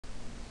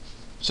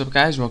What's up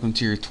guys, welcome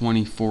to your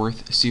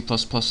 24th C++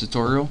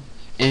 tutorial,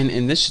 and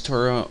in this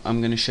tutorial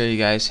I'm going to show you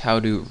guys how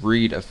to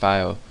read a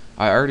file.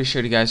 I already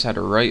showed you guys how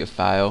to write a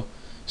file,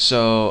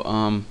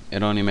 so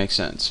it only makes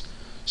sense.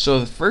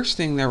 So the first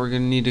thing that we're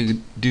going to need to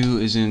do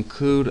is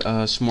include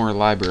some more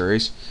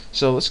libraries.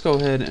 So let's go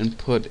ahead and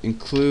put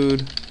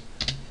include,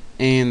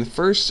 and the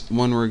first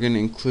one we're going to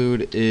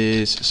include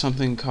is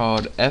something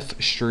called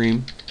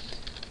fstream.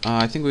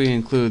 I think we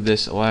included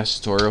this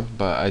last tutorial,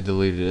 but I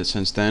deleted it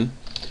since then.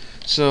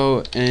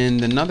 So,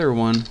 and another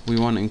one we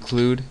want to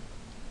include,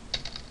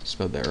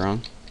 spelled that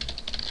wrong.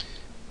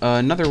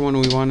 Another one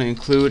we want to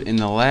include in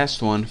the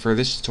last one for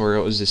this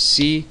tutorial is the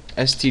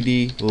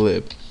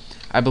cstdlib.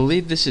 I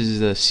believe this is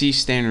the C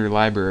standard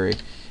library,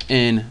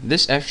 and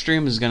this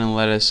fstream is going to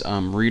let us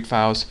read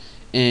files,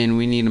 and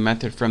we need a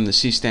method from the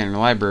C standard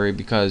library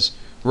because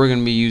we're going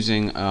to be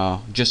using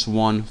just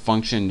one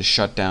function to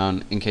shut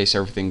down in case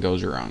everything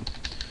goes wrong.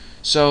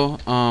 So,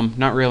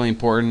 not really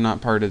important,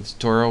 not part of the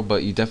tutorial,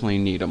 but you definitely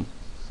need them.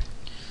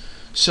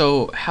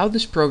 So, how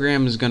this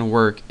program is going to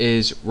work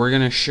is we're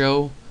going to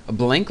show a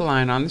blank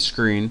line on the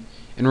screen,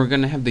 and we're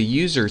going to have the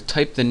user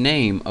type the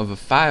name of a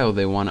file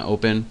they want to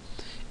open,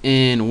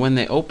 and when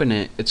they open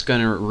it, it's going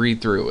to read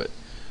through it.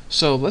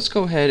 So, let's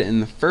go ahead,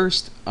 and the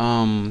first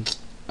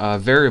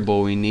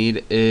variable we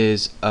need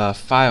is a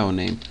file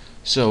name.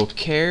 So,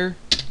 char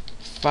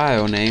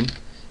file name,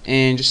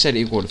 and just set it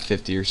equal to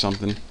 50 or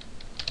something.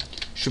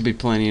 Should be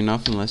plenty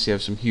enough unless you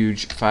have some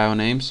huge file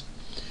names.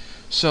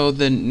 So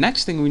the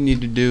next thing we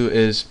need to do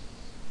is,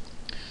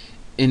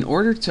 in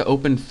order to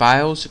open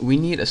files, we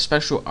need a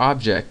special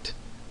object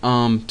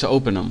to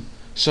open them.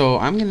 So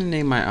I'm going to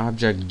name my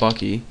object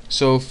Bucky.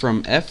 So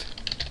from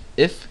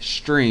if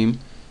stream,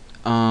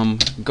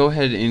 go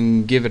ahead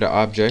and give it an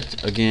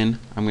object. Again,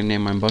 I'm going to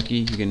name mine Bucky.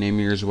 You can name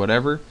yours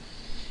whatever.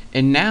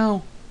 And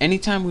now,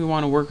 anytime we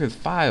want to work with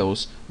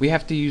files, we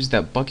have to use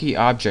that Bucky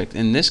object,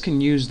 and this can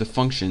use the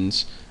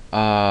functions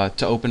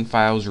to open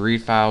files,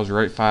 read files,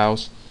 write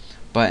files.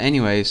 But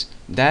anyways,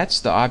 that's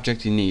the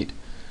object you need.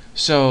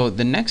 So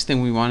the next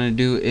thing we want to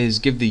do is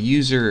give the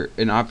user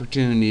an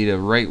opportunity to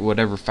write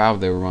whatever file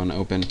they want to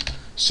open.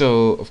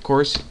 So of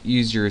course,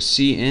 use your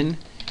cin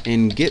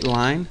and get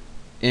line,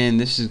 and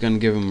this is going to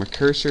give them a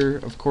cursor,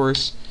 of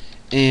course,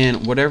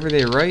 and whatever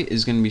they write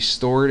is going to be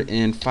stored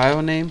in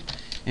file name,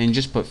 and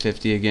just put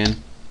 50 again.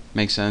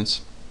 Makes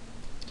sense.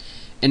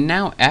 And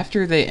now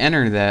after they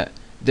enter that,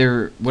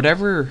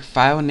 whatever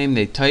file name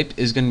they type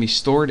is going to be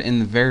stored in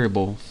the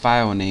variable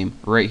file name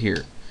right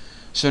here.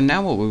 So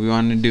now what we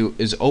want to do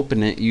is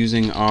open it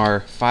using our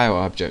file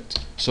object.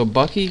 So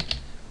Bucky,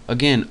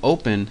 again,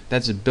 open,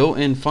 that's a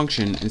built-in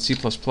function in C++,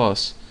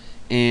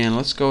 and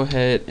let's go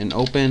ahead and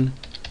open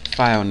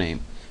file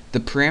name.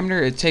 The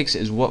parameter it takes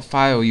is what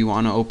file you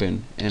want to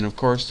open, and of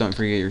course don't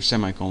forget your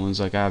semicolons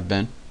like I've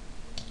been.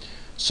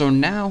 So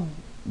now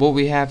what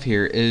we have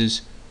here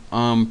is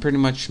pretty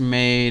much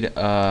made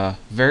a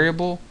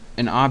variable,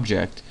 an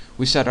object.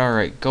 We said,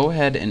 alright, go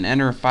ahead and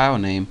enter a file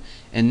name,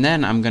 and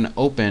then I'm going to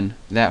open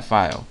that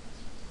file.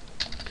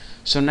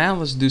 So now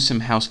let's do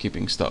some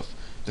housekeeping stuff.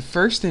 The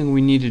first thing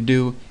we need to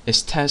do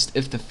is test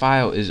if the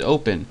file is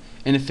open,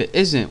 and if it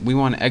isn't, we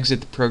want to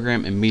exit the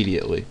program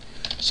immediately.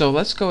 So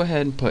let's go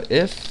ahead and put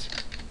if,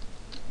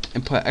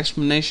 and put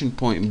exclamation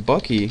point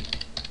Bucky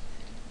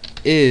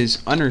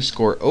is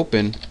underscore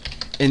open,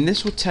 and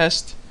this will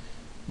test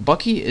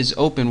Bucky is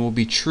open will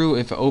be true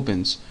if it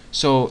opens.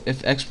 So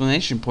if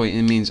exclamation point,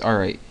 it means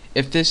alright,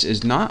 if this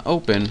is not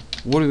open,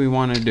 what do we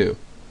want to do?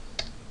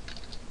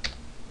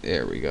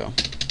 There we go.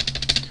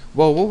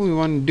 Well, what we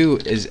want to do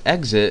is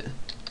exit,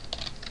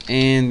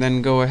 and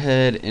then go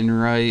ahead and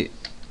write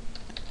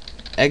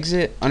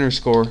exit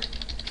underscore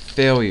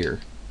failure.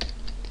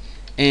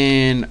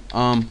 And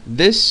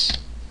this,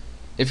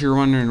 if you're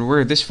wondering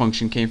where this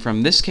function came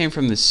from, this came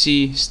from the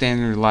C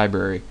standard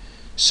library.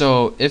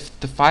 So if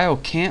the file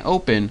can't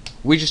open,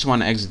 we just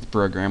want to exit the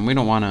program. We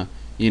don't want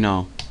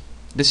to,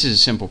 this is a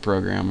simple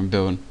program I'm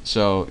building,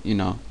 so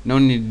no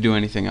need to do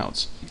anything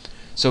else.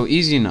 So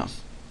easy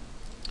enough.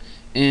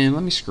 And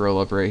let me scroll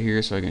up right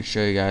here so I can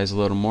show you guys a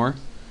little more.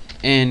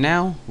 And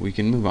now we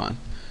can move on.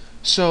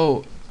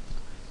 So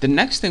the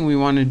next thing we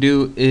want to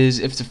do is,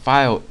 if the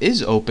file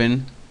is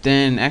open,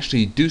 then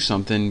actually do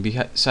something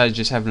besides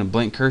just having a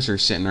blank cursor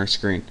sit in our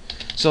screen.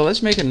 So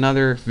let's make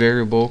another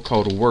variable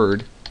called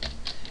word,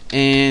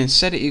 and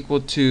set it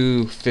equal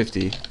to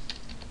 50.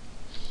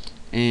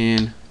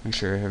 And make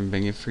sure I haven't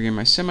been forgetting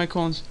my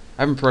semicolons.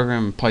 I've been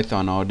programming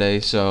Python all day,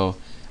 so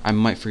I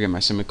might forget my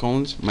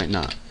semicolons, might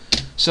not.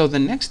 So the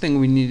next thing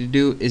we need to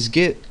do is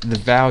get the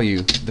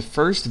value, the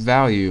first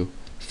value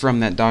from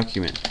that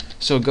document.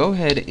 So go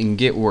ahead and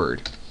get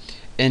word.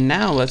 And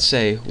now let's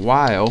say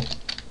while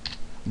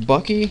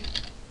Bucky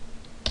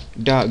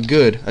dot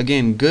good.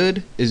 Again,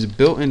 good is a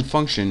built-in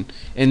function,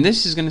 and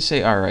this is going to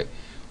say, alright,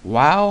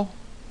 while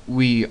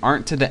we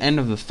aren't to the end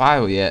of the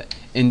file yet,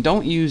 and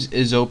don't use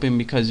isOpen,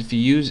 because if you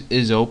use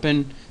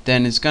isOpen,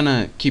 then it's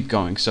gonna keep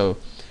going. So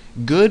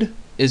good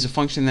is a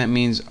function that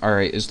means,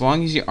 alright, as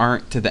long as you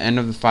aren't to the end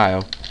of the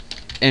file,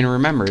 And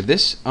remember,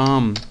 this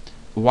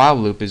while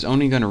loop is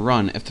only going to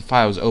run if the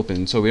file is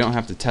open, so we don't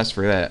have to test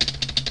for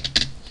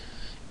that.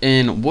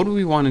 And what do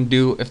we want to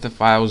do if the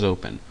file is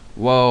open?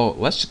 Well,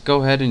 let's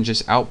go ahead and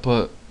just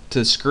output to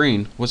the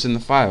screen what's in the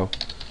file.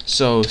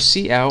 So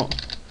cout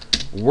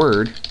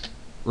word,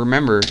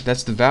 remember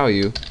that's the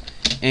value,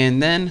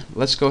 and then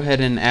let's go ahead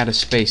and add a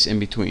space in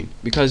between,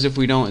 because if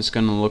we don't, it's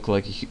going to look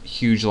like a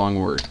huge long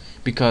word,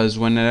 because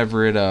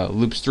whenever it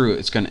loops through,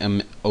 it's going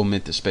to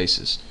omit the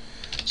spaces.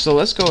 So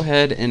let's go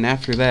ahead, and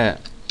after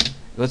that,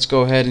 let's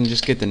go ahead and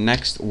just get the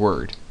next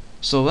word.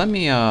 So let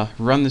me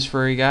run this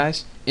for you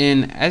guys,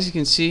 and as you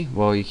can see,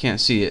 well, you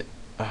can't see it.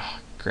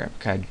 Crap,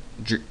 tried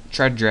to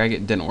drag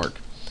it, didn't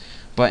work.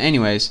 But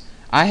anyways,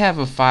 I have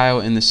a file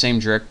in the same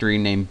directory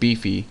named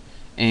beefy,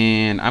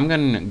 and I'm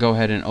going to go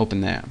ahead and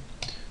open that.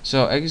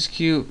 So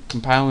execute,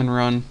 compile and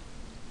run.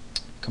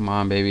 Come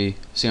on, baby.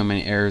 See how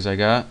many errors I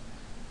got.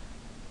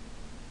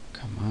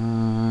 Come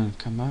on,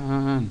 come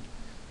on.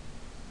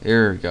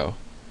 There we go.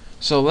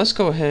 So let's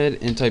go ahead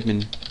and type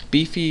in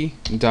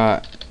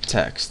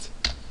beefy.txt.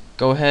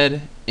 Go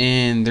ahead,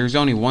 and there's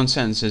only one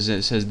sentence.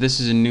 It says this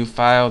is a new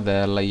file,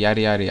 the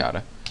yada yada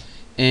yada.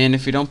 And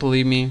if you don't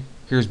believe me,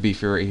 here's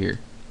beefy right here.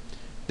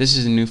 This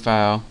is a new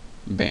file.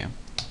 Bam.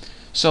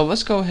 So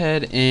let's go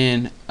ahead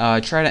and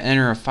try to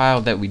enter a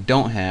file that we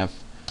don't have.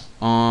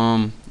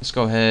 Let's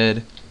go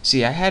ahead.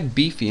 See, I had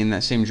beefy in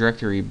that same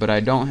directory, but I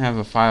don't have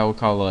a file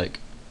called like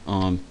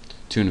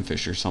tuna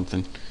fish or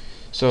something.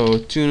 So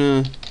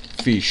tuna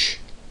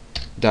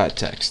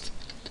fish.txt.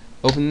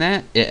 Open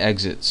that, it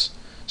exits.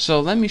 So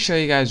let me show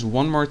you guys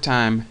one more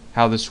time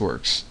how this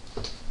works.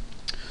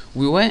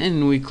 We went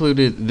and we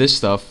included this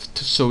stuff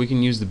so we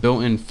can use the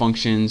built-in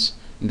functions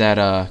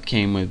that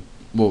came with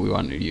what we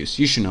wanted to use.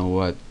 You should know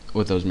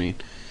what those mean.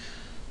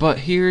 But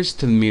here's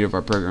to the meat of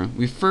our program.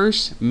 We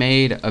first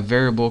made a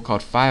variable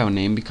called file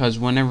name, because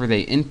whenever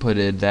they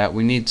inputted that,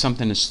 we need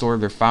something to store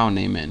their file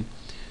name in.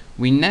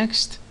 We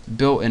next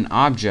built an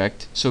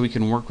object so we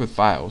can work with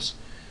files.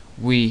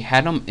 We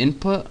had them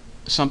input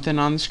something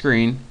on the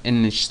screen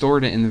and they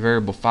stored it in the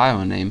variable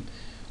file name.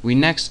 We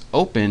next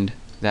opened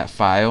that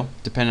file,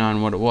 depending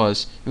on what it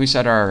was, and we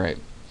said, alright,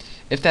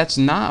 if that's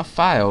not a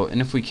file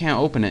and if we can't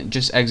open it,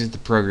 just exit the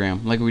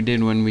program like we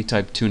did when we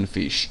typed tuna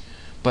fish.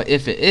 But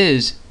if it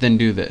is, then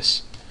do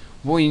this.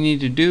 What you need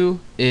to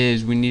do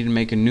is we need to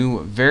make a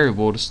new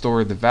variable to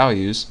store the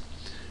values.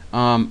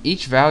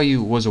 Each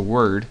value was a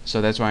word,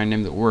 so that's why I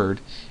named it word.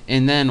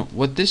 And then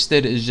what this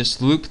did is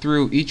just loop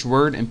through each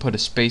word and put a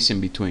space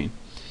in between.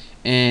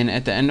 And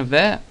at the end of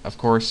that, of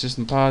course,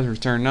 system pause,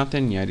 return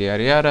nothing, yada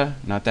yada yada.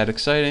 Not that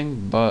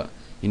exciting, but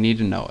you need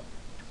to know it.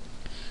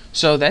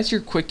 So that's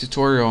your quick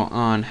tutorial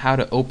on how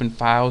to open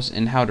files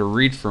and how to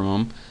read from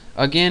them.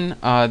 Again,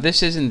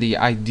 this isn't the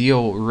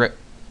ideal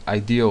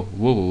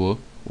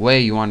way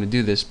you want to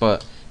do this,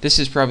 but this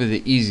is probably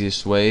the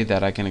easiest way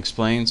that I can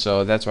explain,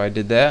 so that's why I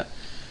did that.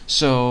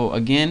 So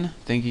again,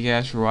 thank you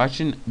guys for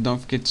watching. Don't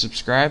forget to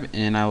subscribe,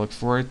 and I look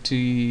forward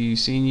to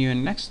seeing you in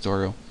the next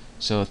tutorial.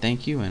 So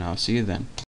thank you, and I'll see you then.